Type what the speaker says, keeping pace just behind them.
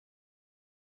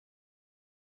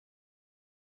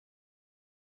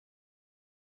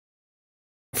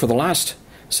For the last,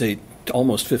 say,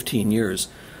 almost 15 years,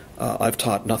 I've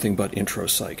taught nothing but intro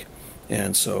psych.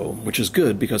 And so, which is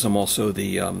good because I'm also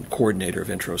the coordinator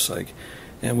of intro psych.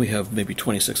 And we have maybe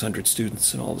 2,600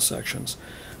 students in all the sections.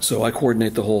 So I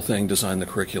coordinate the whole thing, design the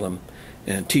curriculum,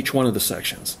 and teach one of the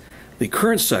sections. The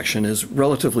current section is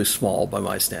relatively small by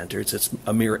my standards. It's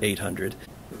a mere 800.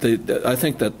 I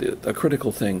think that a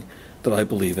critical thing that I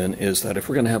believe in is that if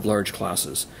we're going to have large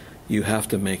classes, you have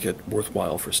to make it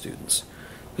worthwhile for students.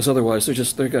 Because otherwise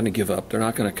they're going to give up, they're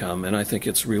not going to come, and I think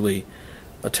it's really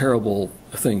a terrible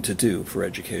thing to do for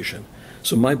education.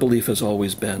 So my belief has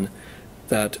always been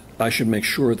that I should make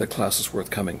sure that class is worth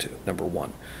coming to, number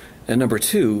one. And number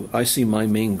two, I see my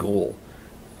main goal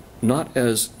not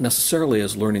as necessarily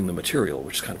as learning the material,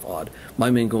 which is kind of odd.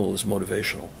 My main goal is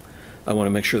motivational. I want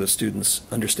to make sure that students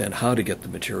understand how to get the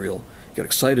material, get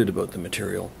excited about the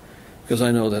material, because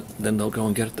I know that then they'll go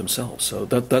and get it themselves. So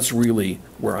that's really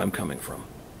where I'm coming from.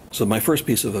 So my first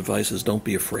piece of advice is don't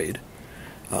be afraid,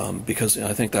 because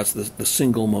I think that's the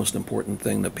single most important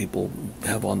thing that people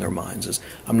have on their minds is,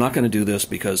 I'm not going to do this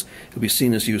because it'll be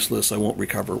seen as useless, I won't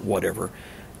recover, whatever.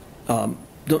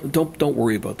 Don't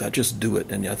worry about that, just do it,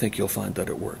 and I think you'll find that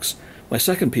it works. My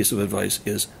second piece of advice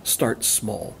is start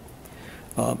small.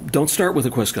 Don't start with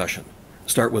a discussion.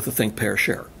 Start with a think, pair,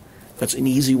 share. That's an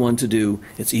easy one to do.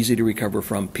 It's easy to recover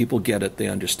from. People get it. They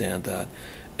understand that.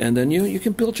 And then you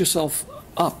can build yourself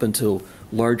up until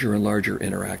larger and larger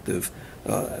interactive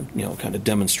kind of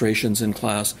demonstrations in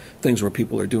class, things where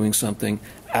people are doing something,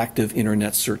 active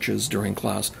internet searches during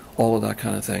class, all of that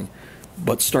kind of thing.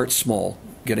 But start small,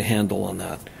 get a handle on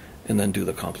that, and then do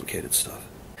the complicated stuff.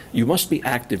 You must be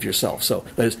active yourself. So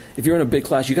that is, if you're in a big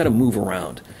class, you got to move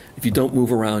around. If you don't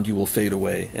move around, you will fade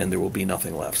away and there will be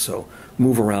nothing left. So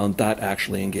move around, that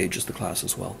actually engages the class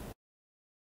as well.